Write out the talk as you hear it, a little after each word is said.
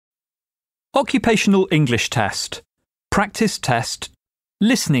Occupational English Test, Practice Test,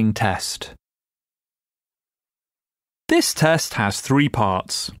 Listening Test. This test has 3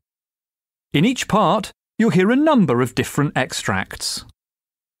 parts. In each part, you'll hear a number of different extracts.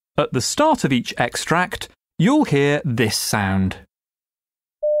 At the start of each extract, you'll hear this sound.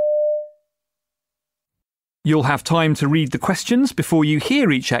 You'll have time to read the questions before you hear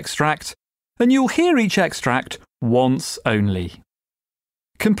each extract, and you'll hear each extract once only.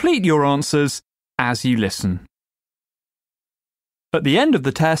 Complete your answers as you listen. At the end of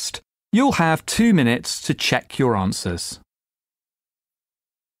the test, you'll have 2 minutes to check your answers.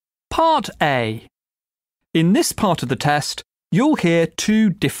 Part A. In this part of the test, you'll hear 2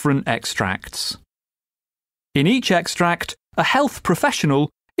 different extracts. In each extract, a health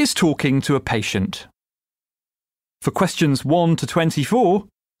professional is talking to a patient. For questions 1 to 24,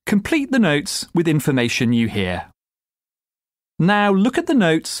 complete the notes with information you hear. Now look at the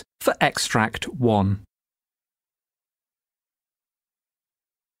notes for extract 1.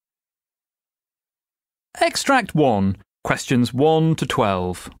 Extract 1, questions 1 to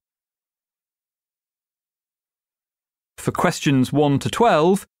 12. For questions 1 to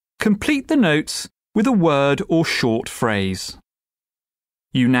 12, complete the notes with a word or short phrase.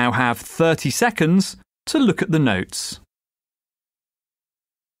 You now have 30 seconds to look at the notes.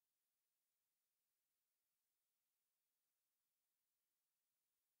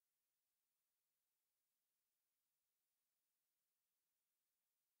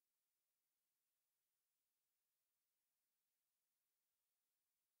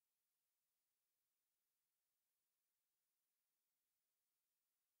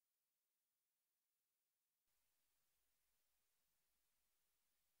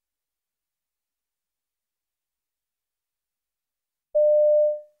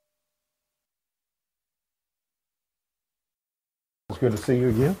 It's good to see you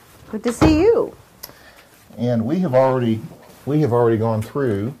again. Good to see you. And we have already gone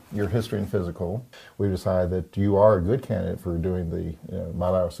through your history and physical. We've decided that you are a good candidate for doing the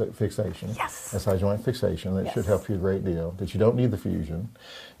bilateral fixation, SI joint fixation. That should help you a great deal. That you don't need the fusion,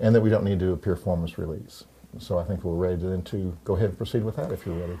 and that we don't need to do a piriformis release. So I think we're ready to go ahead and proceed with that if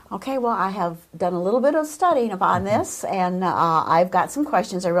you're ready. Okay, well, I have done a little bit of studying upon this, and I've got some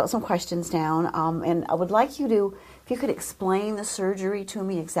questions. I wrote some questions down, and I would like you to, if you could explain the surgery to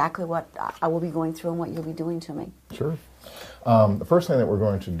me, exactly what I will be going through and what you'll be doing to me. Sure. The first thing that we're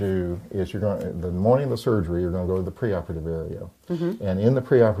going to do is the morning of the surgery, you're going to go to the preoperative area. And in the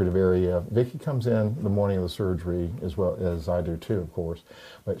preoperative area, Vicki comes in the morning of the surgery, as well as I do too, of course.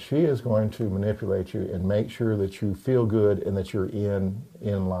 But she is going to manipulate you and make sure that you feel good and that you're in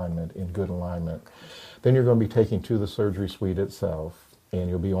alignment, in good alignment. Then you're going to be taken to the surgery suite itself, and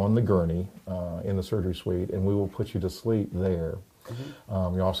you'll be on the gurney in the surgery suite, and we will put you to sleep there.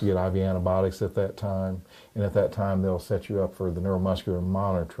 You also get IV antibiotics at that time, and at that time they'll set you up for the neuromuscular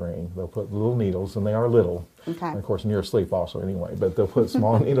monitoring. They'll put little needles, and they are little, and of course, and you're asleep also anyway, but they'll put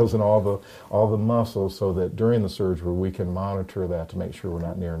small needles in all the muscles so that during the surgery we can monitor that to make sure we're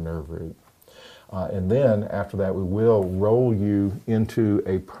not near a nerve root. And then after that we will roll you into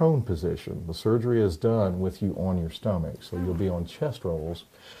a prone position. The surgery is done with you on your stomach, so you'll be on chest rolls.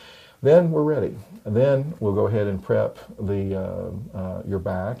 Then we're ready. And then we'll go ahead and prep your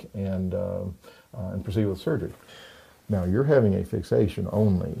back and proceed with surgery. Now you're having a fixation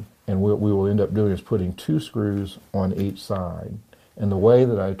only, and what we will end up doing is putting 2 screws on each side. And the way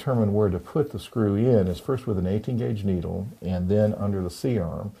that I determine where to put the screw in is first with an 18-gauge needle and then under the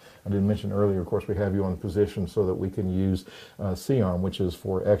C-arm. I didn't mention earlier, of course, we have you on position so that we can use C-arm, which is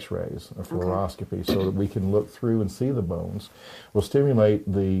for x-rays, or fluoroscopy, so that we can look through and see the bones. We'll stimulate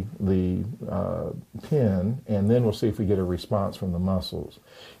the pin, and then we'll see if we get a response from the muscles.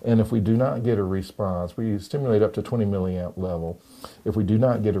 And if we do not get a response, we stimulate up to 20 milliamp level. If we do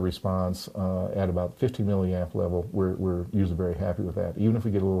not get a response at about 50 milliamp level, we're usually very happy with that, even if we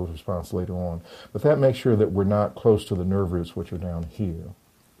get a little response later on. But that makes sure that we're not close to the nerve roots, which are down here.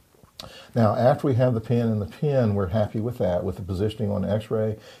 Now, after we have the pin in the pin, we're happy with that, with the positioning on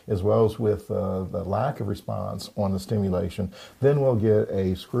x-ray, as well as with the lack of response on the stimulation. Then we'll get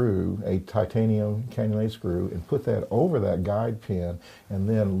a screw, a titanium cannulated screw, and put that over that guide pin, and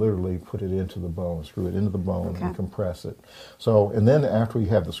then literally put it into the bone, screw it into the bone, and compress it. So, and then after we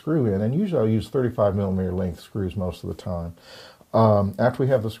have the screw in, and usually I'll use 35 millimeter length screws most of the time. After we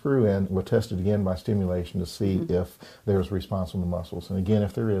have the screw in, we'll test it again by stimulation to see if there's response from the muscles. And again,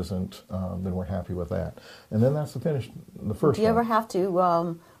 if there isn't, then we're happy with that. And then that's the first one. Do you ever have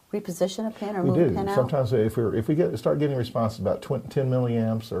to reposition a pin or move a pin out? Sometimes if we start getting response about 10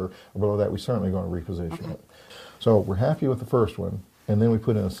 milliamps or below that, we're certainly going to reposition it. So we're happy with the first one. and then we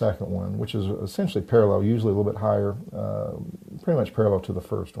put in a second one, which is essentially parallel, usually a little bit higher, pretty much parallel to the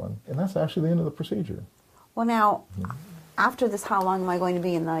first one. And that's actually the end of the procedure. Well, now, after this, how long am I going to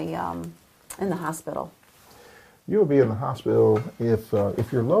be in the hospital? You'll be in the hospital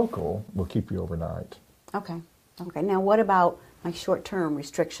if you're local. We'll keep you overnight. Okay. Okay. Now, what about my short-term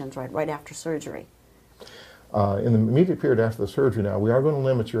restrictions right after surgery? In the immediate period after the surgery now, we are going to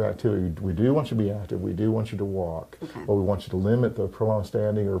limit your activity. We do want you to be active. We do want you to walk. Okay. But we want you to limit the prolonged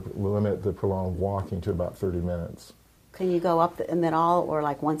standing or limit the prolonged walking to about 30 minutes. Can you go up in that all, or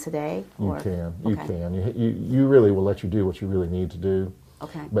like once a day? You or? can. You Okay. can. You really will let you do what you really need to do.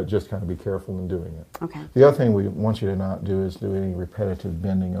 Okay. But just kind of be careful in doing it. Okay. The other thing we want you to not do is do any repetitive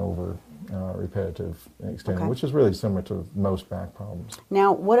bending over, repetitive extending, Okay. which is really similar to most back problems.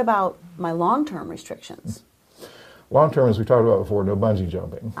 Now, what about my long-term restrictions? Long term, as we talked about before, no bungee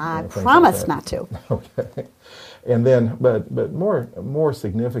jumping. I things like promise that. not to. Okay. And then, but more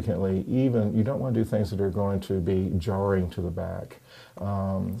significantly, even you don't want to do things that are going to be jarring to the back.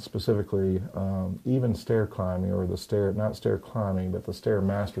 Specifically, even stair climbing or not stair climbing, but the stair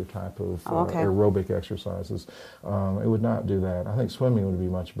master type of aerobic exercises. It would not do that. I think swimming would be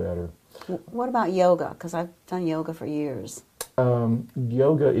much better. What about yoga? Because I've done yoga for years.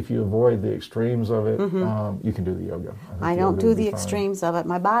 Yoga, if you avoid the extremes of it, you can do the yoga. I don't do the extremes of it.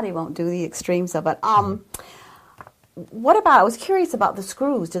 My body won't do the extremes of it. What about, I was curious about the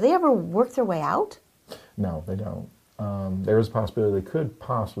screws. Do they ever work their way out? No, they don't. There is a possibility they could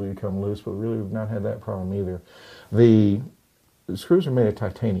possibly become loose, but really we've not had that problem either. The screws are made of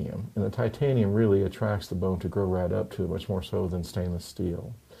titanium, and the titanium really attracts the bone to grow right up to it, much more so than stainless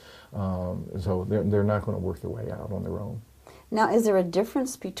steel. So they're not going to work their way out on their own. Now, is there a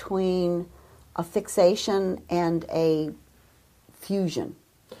difference between a fixation and a fusion?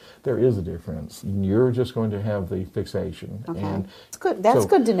 There is a difference. You're just going to have the fixation. Okay. And that's good. That's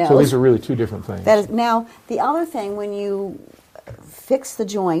good to know. So these are really two different things. That is, now, the other thing, when you fix the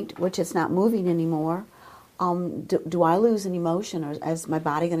joint, which it's not moving anymore, do I lose any motion, or is my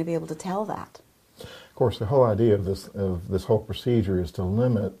body going to be able to tell that? Of course, the whole idea of this whole procedure is to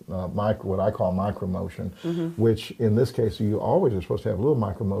limit what I call micromotion, which in this case you always are supposed to have a little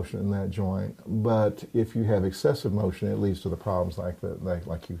micromotion in that joint. But if you have excessive motion, it leads to the problems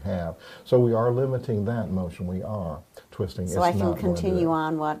like you have. So we are limiting that motion. We are twisting. So I can continue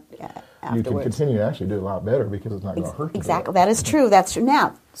on afterwards. You can continue to actually do a lot better because it's not going to hurt you. Exactly. That is true. That's true.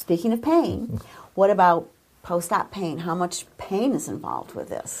 Now, speaking of pain, what about post-op pain? How much pain is involved with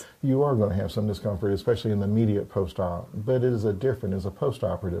this? You are going to have some discomfort, especially in the immediate post-op, but it is it's a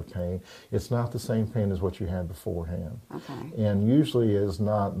post-operative pain. It's not the same pain as what you had beforehand. Okay. And usually is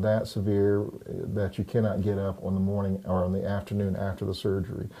not that severe that you cannot get up on the morning or on the afternoon after the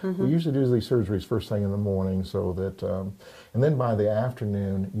surgery. We usually do these surgeries first thing in the morning so that, and then by the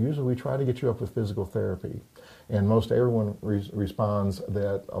afternoon, usually we try to get you up with physical therapy. And most everyone responds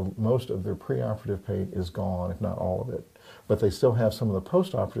that most of their preoperative pain is gone, if not all of it. But they still have some of the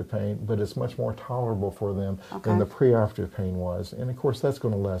postoperative pain, but it's much more tolerable for them than the preoperative pain was. And of course, that's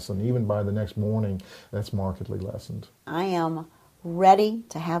going to lessen. Even by the next morning, that's markedly lessened. I am ready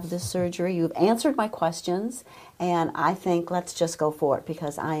to have this surgery. You've answered my questions, and I think let's just go for it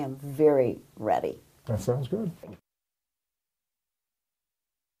because I am very ready. That sounds good.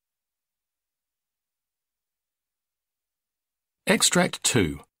 Extract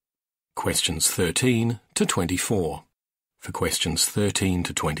 2. Questions 13 to 24. For questions 13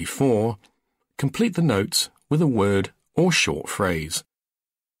 to 24, complete the notes with a word or short phrase.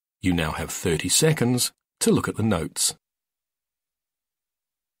 You now have 30 seconds to look at the notes.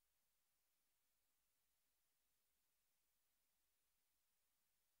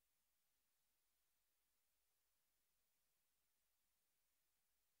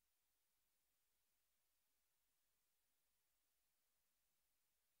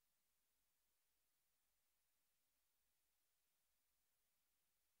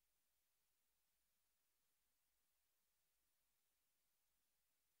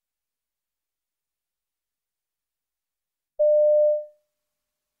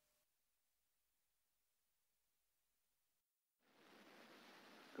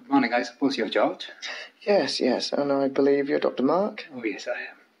 Good morning, I suppose you're George? Yes, and I believe you're Dr. Mark? Oh, yes, I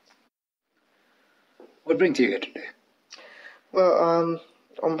am. What brings you here today? Well,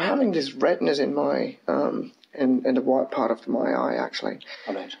 I'm having this redness in my, in the white part of my eye, actually.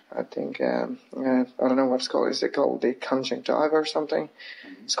 All right. I think, I don't know what it's called. Is it called the conjunctiva or something?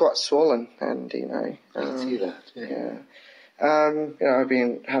 Mm-hmm. It's quite swollen, and, you know. I can see that, yeah. You know, I've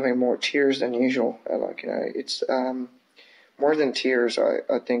been having more tears than usual. It's, more than tears,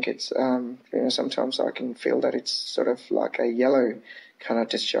 I think it's, sometimes I can feel that it's sort of like a yellow kind of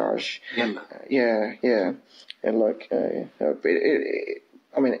discharge. Yellow? Yeah. And like,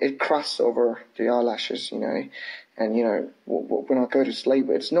 it crusts over the eyelashes, and, when I go to sleep,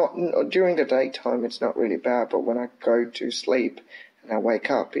 it's not, during the daytime, it's not really bad, but when I go to sleep and I wake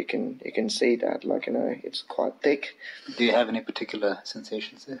up, you can see that, it's quite thick. Do you have any particular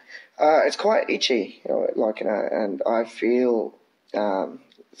sensations there? It's quite itchy, and I feel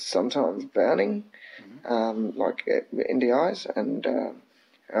sometimes burning, in the eyes, and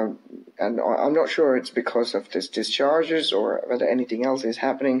I'm not sure it's because of this discharges or whether anything else is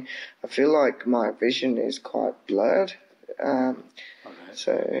happening. I feel like my vision is quite blurred.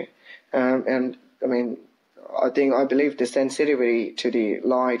 So, and I believe the sensitivity to the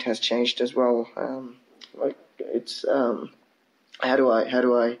light has changed as well. It's how do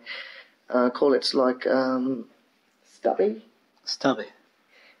I call it? It's like stubby. Stubby.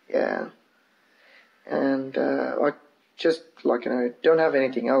 Yeah. And I just don't have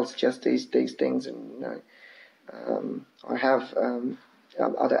anything else, just these things, and I have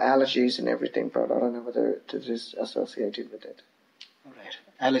other allergies and everything, but I don't know whether it is associated with it. All right.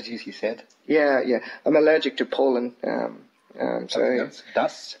 Allergies, you said? Yeah. I'm allergic to pollen.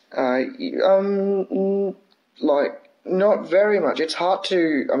 Dust? Not very much. It's hard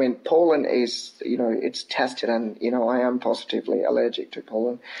to, pollen is, it's tested, and, I am positively allergic to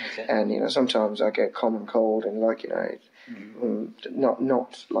pollen. Okay. And, sometimes I get common cold and not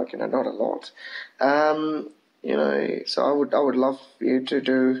a lot. So I would love you to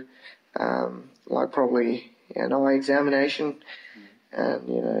do, probably an eye examination,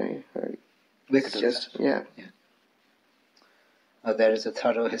 and, we could do just, that. Yeah. There is a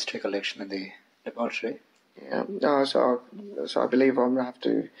thorough history collection in the laboratory. Yeah. No, so I believe I'm gonna have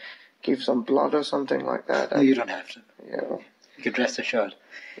to give some blood or something like that. No, you don't have to. Yeah. You could rest assured.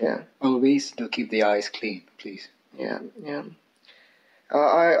 Yeah. Always do keep the eyes clean, please. Yeah.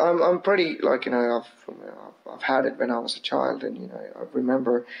 I'm pretty I've had it when I was a child, and I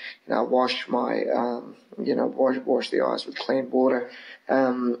remember I washed my wash the eyes with clean water,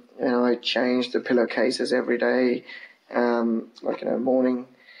 and I changed the pillowcases every day, morning.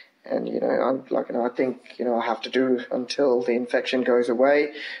 And, I think, I have to do until the infection goes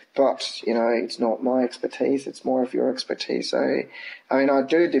away, but, it's not my expertise, it's more of your expertise. So, I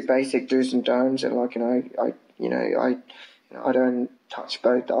do the basic do's and don'ts, and, I don't touch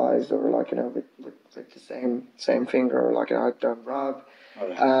both eyes, or, with the same finger, or, I don't rub.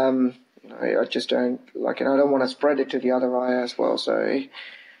 Right. I just don't, I don't want to spread it to the other eye as well, so,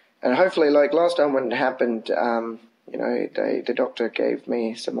 and hopefully, last time when it happened, the doctor gave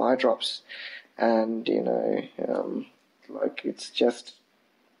me some eye drops, and it's just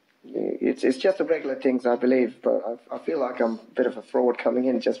the regular things, I believe. But I feel like I'm a bit of a fraud coming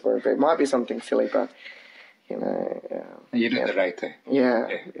in just for a bit. It might be something silly, but you're doing the right thing. Yeah.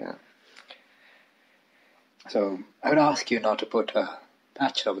 So I would ask you not to put a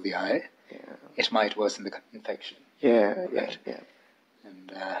patch over the eye. Yeah. It might worsen the infection. Yeah.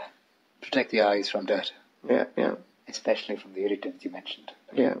 And protect the eyes from dirt. Yeah. Especially from the irritants you mentioned.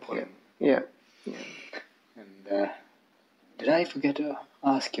 Yeah. And did I forget to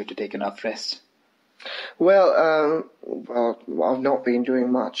ask you to take enough rest? Well, I've not been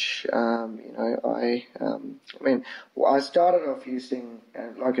doing much. I started off using,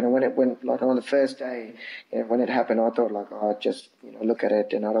 when it went, on the first day, when it happened, I thought, I'd just, look at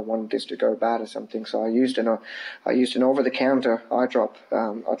it, and I don't want this to go bad or something. So I used an over-the-counter eye drop.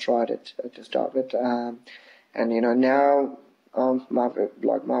 I tried it to start with, and now my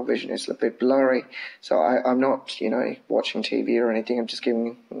vision is a bit blurry, so I'm not watching TV or anything. I'm just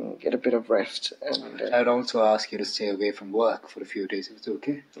get a bit of rest. And I'd also ask you to stay away from work for a few days if it's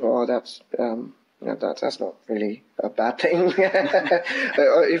okay. Well, that's not really a bad thing.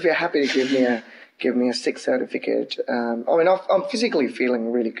 If you're happy to give me a sick certificate. I'm physically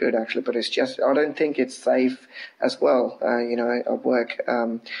feeling really good, actually, but it's just, I don't think it's safe as well. I work,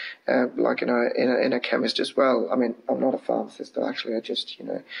 in a chemist as well. I'm not a pharmacist, though, actually. I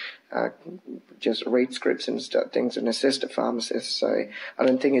just read scripts and things and assist a pharmacist. So I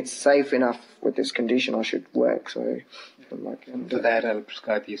don't think it's safe enough with this condition. I should work. So, for that, I'll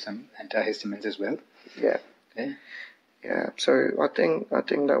prescribe you some antihistamines as well. Yeah. Okay. Yeah, so I think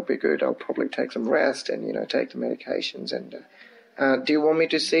that'll be good. I'll probably take some rest and take the medications. And do you want me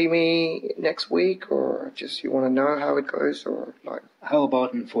to see me next week, or just you want to know how it goes, or How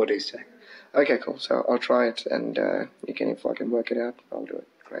about in 4 days' time? Okay, cool. So I'll try it, and if I can work it out, I'll do it.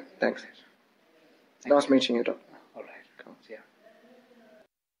 Great, thanks. Nice meeting you, Doc. All right, cool. Yeah.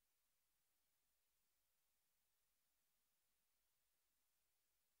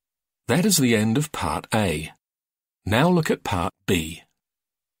 That is the end of Part A. Now look at Part B.